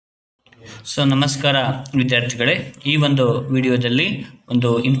So ನಮಸ್ಕಾರ ವಿದ್ಯಾರ್ಥಿಗಳೇ, ಈ ಒಂದು ವಿಡಿಯೋದಲ್ಲಿ ಒಂದು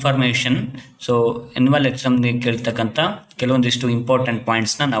ಇನ್ಫಾರ್ಮೇಷನ್ ಎನ್ಯುವಲ್ ಎಕ್ಸಾಮ್ಗೆ ಕೇಳ್ತಕ್ಕಂಥ ಕೆಲವೊಂದಿಷ್ಟು ಇಂಪಾರ್ಟೆಂಟ್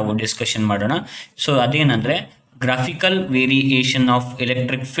ಪಾಯಿಂಟ್ಸ್ನ ನಾವು ಡಿಸ್ಕಷನ್ ಮಾಡೋಣ. So ಅದೇನಂದರೆ graphical variation of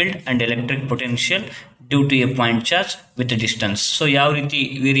electric field and electric potential due to A point charge with distance. So ಯಾವ ರೀತಿ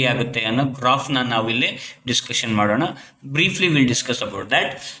ವೇರಿ ಆಗುತ್ತೆ ಅನ್ನೋ ಗ್ರಾಫ್ನ ನಾವು ಇಲ್ಲಿ ಡಿಸ್ಕಷನ್ ಮಾಡೋಣ. Briefly will discuss about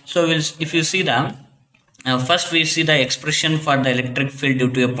that. So if U C the first we see the expression for the electric field due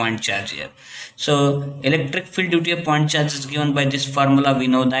to a point charge here. So electric field due to a point charge is given by this formula. We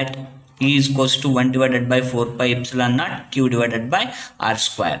know that E is equals to 1 divided by 4 pi epsilon naught Q divided by R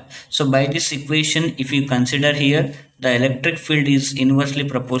square. So by this equation, if you consider here, the electric field is inversely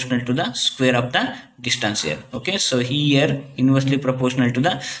proportional to the square of the distance here. Okay, so here inversely proportional to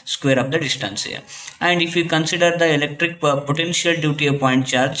the square of the distance here. And if you consider the electric potential due to a point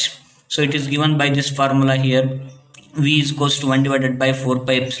charge, so it is given by this formula here. V is equals to 1 divided by 4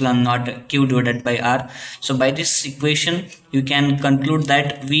 pi epsilon naught Q divided by R. So by this equation you can conclude that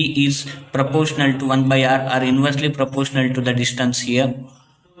V is proportional to 1 by R or inversely proportional to the distance here.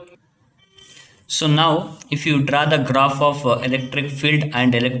 So now if you draw the graph of electric field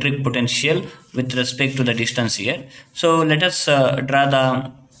and electric potential with respect to the distance here. So let us draw the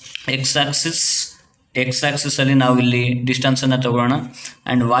x-axis ಅಲ್ಲಿ ನಾವು ಇಲ್ಲಿ distance ಅನ್ನು ತಗೊಳ್ಳೋಣ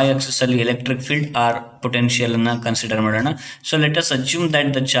and y-axis ಅಲ್ಲಿ electric field R potential ಅನ್ನು consider ಮಾಡೋಣ. So let us assume that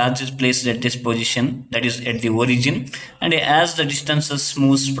the charge is placed at this position, that is at the origin, and as the distances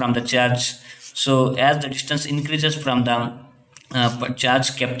moves from the charge, so as the distance increases from the charge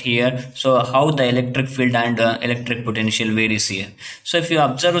kept here, so how the electric field and electric potential varies here. So if you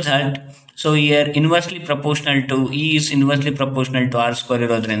observe that, so here inversely proportional to E is inversely proportional to R square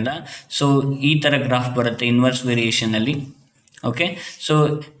ಇರೋದ್ರಿಂದ so ಈ ತರ graph ಬರುತ್ತೆ inverse variation ಅಲ್ಲಿ. Okay, so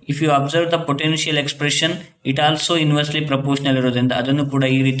if you observe the potential expression, it also inversely proportional ಇರೋದ್ರಿಂದ ಅದನ್ನು ಕೂಡ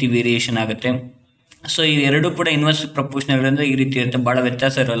ಈ ರೀತಿ ವೇರಿಯೇಷನ್ ಆಗುತ್ತೆ. ಸೊ ಈ ಎರಡು ಕೂಡ ಇನ್ವರ್ಸ್ ಪ್ರಪೋರ್ಷನಲ್ ಇರೋದ್ರಿಂದ ಈ ರೀತಿ ಇರುತ್ತೆ, ಭಾಳ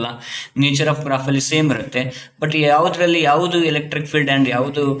ವ್ಯತ್ಯಾಸ ಇರೋಲ್ಲ. ನೇಚರ್ ಆಫ್ ಗ್ರಾಫಲ್ಲಿ ಸೇಮ್ ಇರುತ್ತೆ, ಬಟ್ ಯಾವುದರಲ್ಲಿ ಯಾವುದು ಎಲೆಕ್ಟ್ರಿಕ್ ಫೀಲ್ಡ್ ಆ್ಯಂಡ್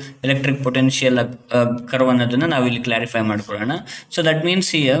ಯಾವುದು ಎಲೆಕ್ಟ್ರಿಕ್ ಪೊಟೆನ್ಷಿಯಲ್ ಕರ್ವ್ ಅನ್ನೋದನ್ನು ನಾವು ಇಲ್ಲಿ ಕ್ಲಾರಿಫೈ ಮಾಡ್ಕೊಳ್ಳೋಣ. So that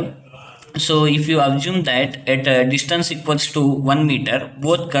means here, so if you assume that at a distance equals to 1 meter,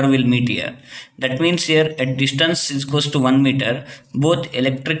 both curve will meet here. That means here at distance is equals to 1 meter, both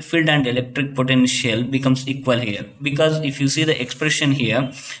electric field and electric potential becomes equal here. Because if you see the expression here,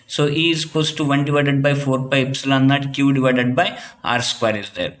 so E is equals to 1 divided by 4 pi epsilon naught Q divided by R square is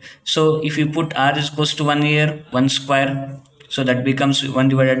there. So if you put R is equals to 1 here, 1 square, so that becomes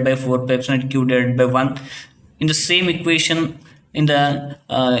 1 divided by 4 pi epsilon naught Q divided by 1. In the same equation, in the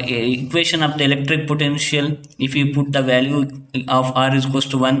equation of the electric potential, if you put the value of R is equals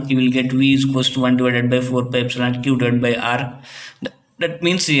to 1, you will get V is equals to 1 divided by 4 pi epsilon Q divided by R. That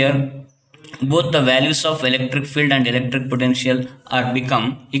means here both the values of electric field and electric potential are become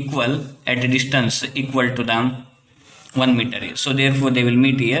equal at a distance equal to the 1 meter here. So therefore they will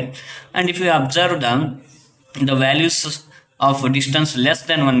meet here. And if you observe the values of distance less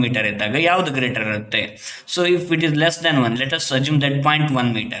than 1 meter ಇದ್ದಾಗ ಯಾವುದು greater ಇರುತ್ತೆ? So if it is less than 1, let us assume that 0.1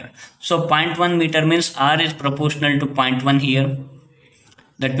 meter. So 0.1 meter means R is proportional to 0.1 here.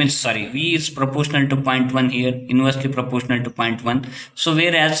 That means V is proportional to 0.1 here, inversely proportional to 0.1. So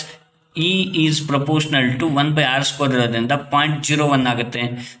whereas E is proportional to 1 by R square ಇರೋದ್ರಿಂದ 0.01 ಆಗುತ್ತೆ.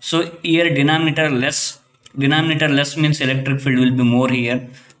 So here denominator less means electric field will be more here.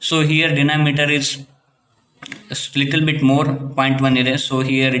 So here denominator is little bit more, 0.1 ಇದೆ, so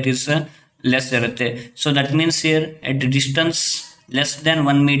here it is less ಇರುತ್ತೆ. So that means here at the distance less than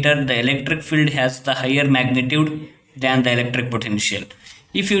 1 meter, the electric field has the higher magnitude than the electric potential.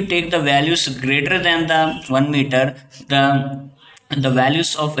 If you take the values greater than the 1 meter, the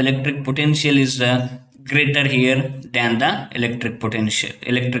values of electric potential is greater here than the electric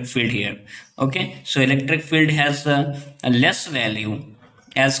field here. Okay, so electric field has a less value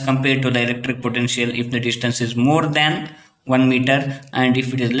as compared to the electric potential if the distance is more than 1 meter, and if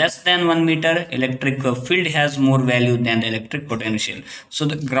it is less than 1 meter, electric field has more value than the electric potential. So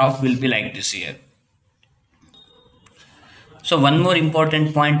the graph will be like this here. So one more important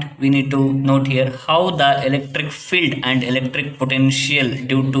point we need to note here, how the electric field and electric potential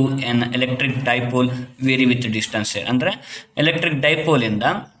due to an electric dipole vary with the distance here. ಅಂದ್ರೆ electric dipole ಇಂದ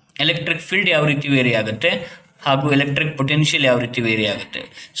electric field ಯಾವ ರೀತಿ very ಆಗುತ್ತೆ ಹಾಗೂ electric potential ಯಾವ ರೀತಿ very ಆಗುತ್ತೆ.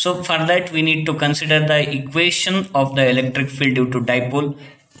 So for that we need to consider the equation of the electric field due to dipole.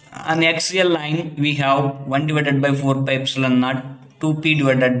 On axial line we have 1 divided by 4 pi epsilon naught 2p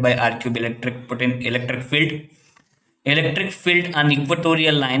divided by r cube electric field. Electric field on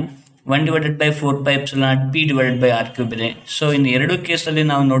equatorial line 1 divided by 4 pi epsilon naught p divided by r cube ಇದೆ. So ಇನ್ನು ಎರಡು ಕೇಸಲ್ಲಿ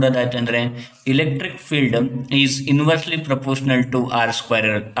ನಾವು ನೋಡೋದಾಯ್ತಂದ್ರೆ electric field is inversely proportional to R square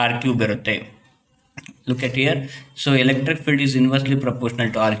R cube ಇರುತ್ತೆ. Look at here. So electric field is inversely proportional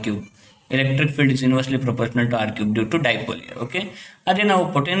to r cube. Electric field is inversely proportional to r cube due to dipole here. Okay. ಅದೇ ನಾವು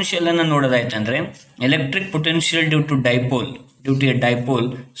potential ಅನ್ನು ನೋಡೋದಾಯ್ತಂದ್ರೆ electric potential due to A dipole.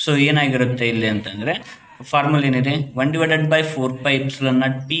 So ಏನಾಗಿರುತ್ತೆ ಇಲ್ಲಿ ಅಂತಂದ್ರೆ formula ಏನಿದೆ 1 divided by 4 pi epsilon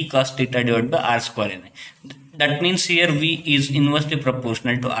naught p cos theta divided by r square ಇದೆ. That means here V is inversely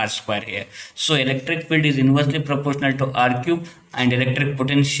proportional to r square here. So electric field is inversely proportional to r cube and electric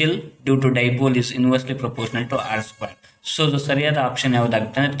potential due to dipole is inversely proportional to r square. So the ಸರಿಯಾದ option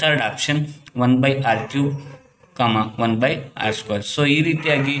ಯಾವುದಾಗುತ್ತೆ ಅಂದ್ರೆ third option 1 by r cube, 1 by r square. So ಈ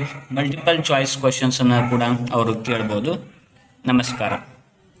ರೀತಿಯಾಗಿ multiple choice questions ಅನ್ನು ಕೂಡ ಅವರು ಕೇಳಬಹುದು. ನಮಸ್ಕಾರ.